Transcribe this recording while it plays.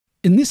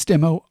In this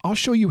demo, I'll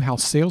show you how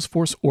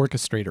Salesforce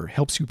Orchestrator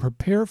helps you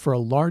prepare for a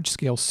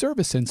large-scale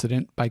service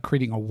incident by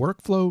creating a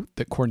workflow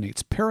that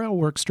coordinates parallel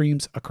work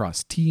streams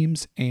across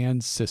teams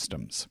and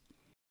systems.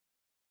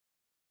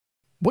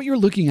 What you're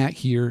looking at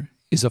here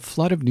is a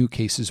flood of new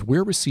cases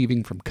we're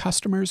receiving from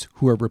customers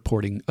who are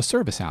reporting a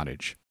service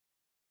outage.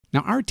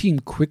 Now, our team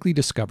quickly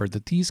discovered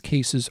that these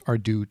cases are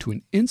due to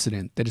an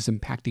incident that is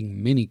impacting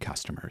many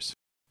customers.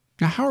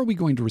 Now, how are we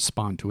going to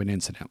respond to an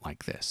incident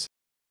like this?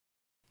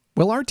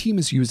 Well, our team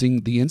is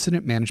using the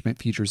incident management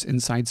features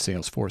inside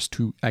Salesforce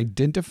to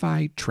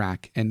identify,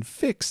 track, and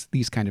fix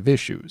these kind of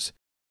issues.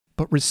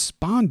 But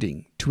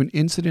responding to an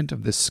incident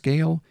of this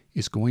scale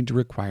is going to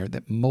require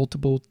that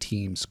multiple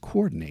teams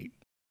coordinate.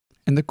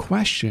 And the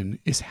question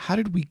is, how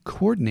did we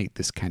coordinate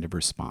this kind of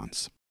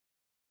response?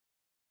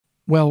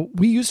 Well,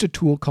 we used a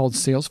tool called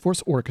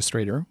Salesforce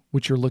Orchestrator,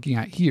 which you're looking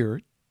at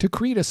here, to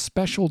create a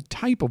special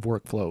type of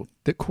workflow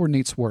that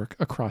coordinates work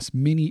across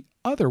many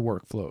other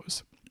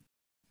workflows.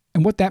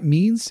 And what that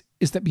means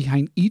is that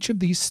behind each of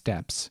these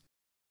steps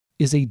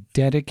is a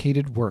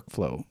dedicated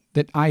workflow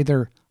that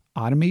either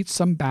automates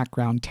some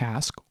background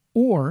task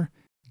or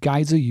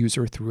guides a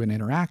user through an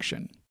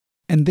interaction.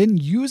 And then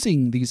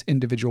using these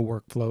individual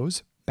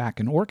workflows back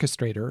in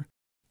Orchestrator,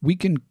 we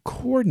can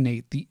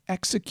coordinate the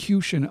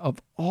execution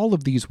of all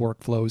of these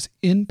workflows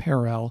in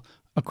parallel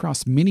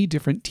across many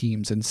different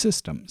teams and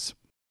systems.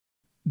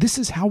 This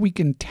is how we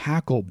can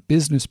tackle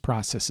business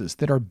processes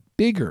that are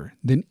bigger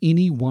than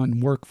any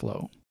one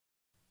workflow.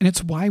 And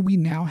it's why we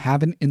now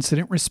have an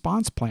incident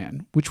response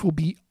plan, which will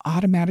be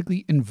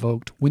automatically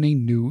invoked when a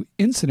new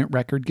incident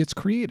record gets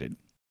created.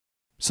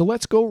 So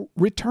let's go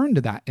return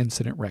to that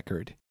incident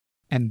record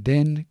and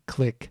then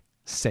click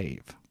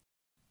Save.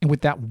 And with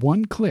that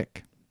one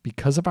click,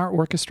 because of our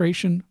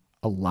orchestration,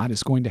 a lot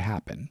is going to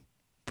happen.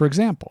 For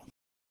example,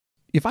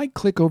 if I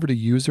click over to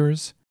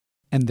Users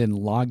and then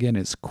log in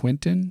as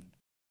Quentin,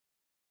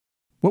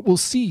 what we'll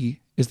see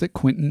is that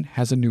Quentin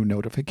has a new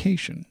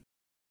notification.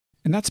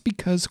 And that's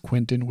because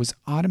Quentin was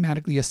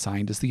automatically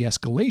assigned as the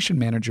escalation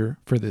manager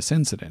for this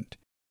incident.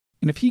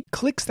 And if he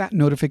clicks that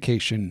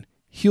notification,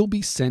 he'll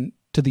be sent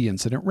to the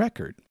incident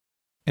record.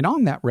 And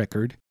on that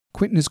record,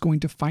 Quentin is going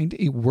to find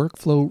a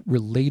workflow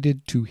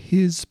related to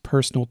his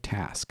personal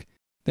task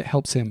that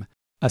helps him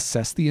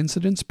assess the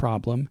incident's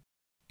problem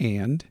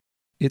and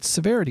its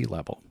severity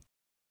level.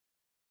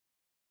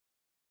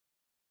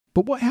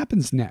 But what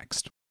happens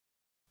next?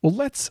 Well,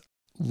 let's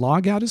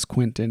log out as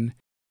Quentin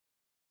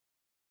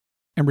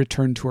and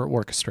return to our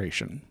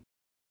orchestration.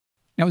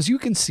 Now, as you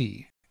can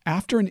see,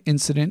 after an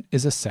incident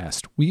is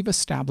assessed, we've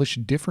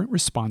established different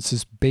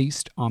responses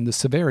based on the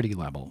severity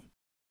level.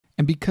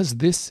 And because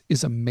this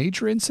is a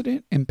major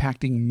incident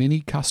impacting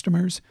many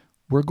customers,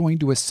 we're going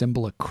to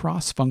assemble a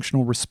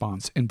cross-functional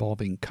response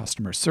involving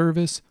customer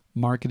service,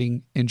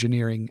 marketing,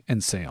 engineering,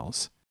 and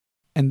sales.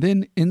 And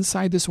then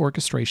inside this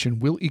orchestration,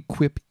 we'll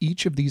equip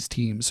each of these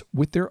teams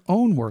with their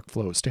own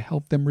workflows to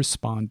help them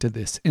respond to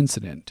this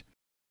incident.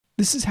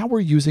 This is how we're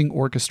using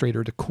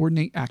Orchestrator to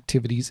coordinate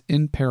activities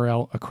in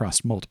parallel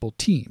across multiple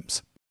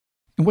teams.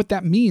 And what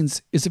that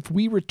means is if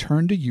we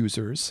return to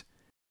Users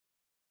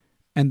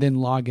and then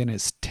log in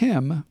as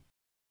Tim,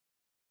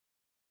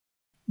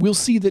 we'll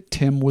see that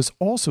Tim was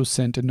also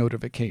sent a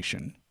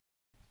notification.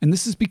 And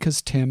this is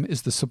because Tim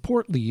is the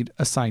support lead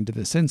assigned to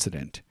this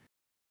incident.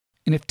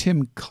 And if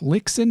Tim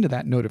clicks into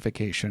that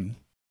notification,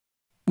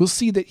 we'll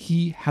see that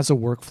he has a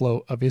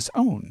workflow of his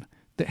own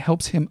that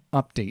helps him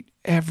update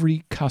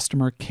every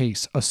customer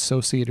case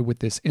associated with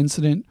this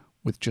incident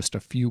with just a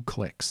few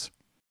clicks.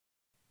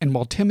 And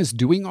while Tim is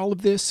doing all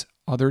of this,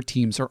 other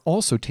teams are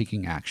also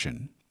taking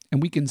action.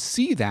 And we can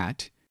see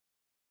that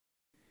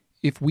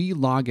if we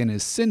log in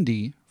as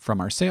Cindy from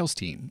our sales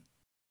team.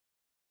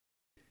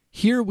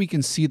 Here we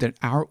can see that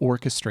our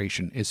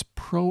orchestration is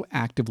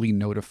proactively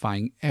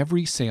notifying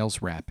every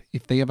sales rep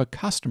if they have a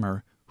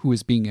customer who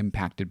is being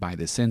impacted by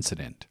this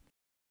incident.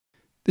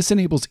 This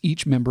enables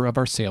each member of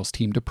our sales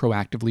team to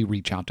proactively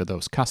reach out to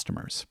those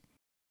customers.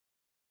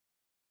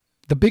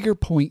 The bigger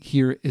point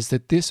here is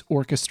that this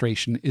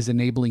orchestration is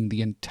enabling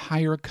the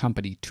entire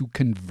company to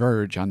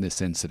converge on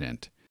this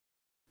incident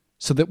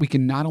so that we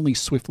can not only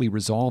swiftly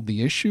resolve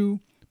the issue,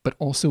 but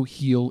also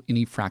heal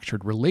any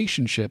fractured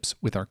relationships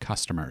with our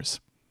customers.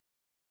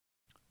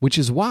 Which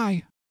is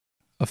why,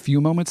 a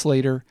few moments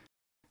later,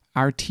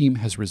 our team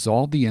has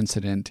resolved the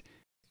incident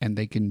and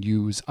they can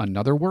use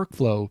another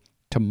workflow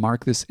to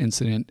mark this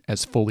incident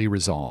as fully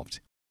resolved.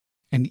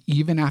 And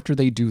even after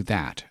they do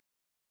that,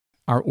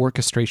 our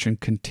orchestration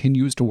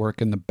continues to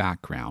work in the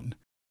background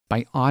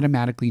by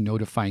automatically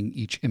notifying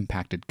each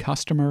impacted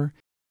customer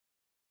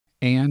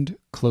and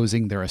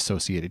closing their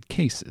associated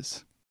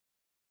cases.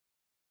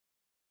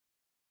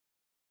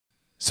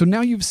 So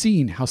now you've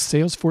seen how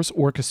Salesforce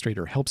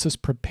Orchestrator helps us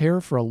prepare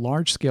for a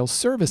large-scale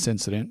service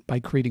incident by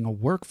creating a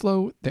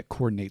workflow that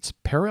coordinates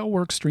parallel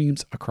work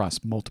streams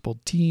across multiple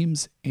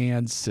teams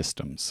and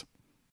systems.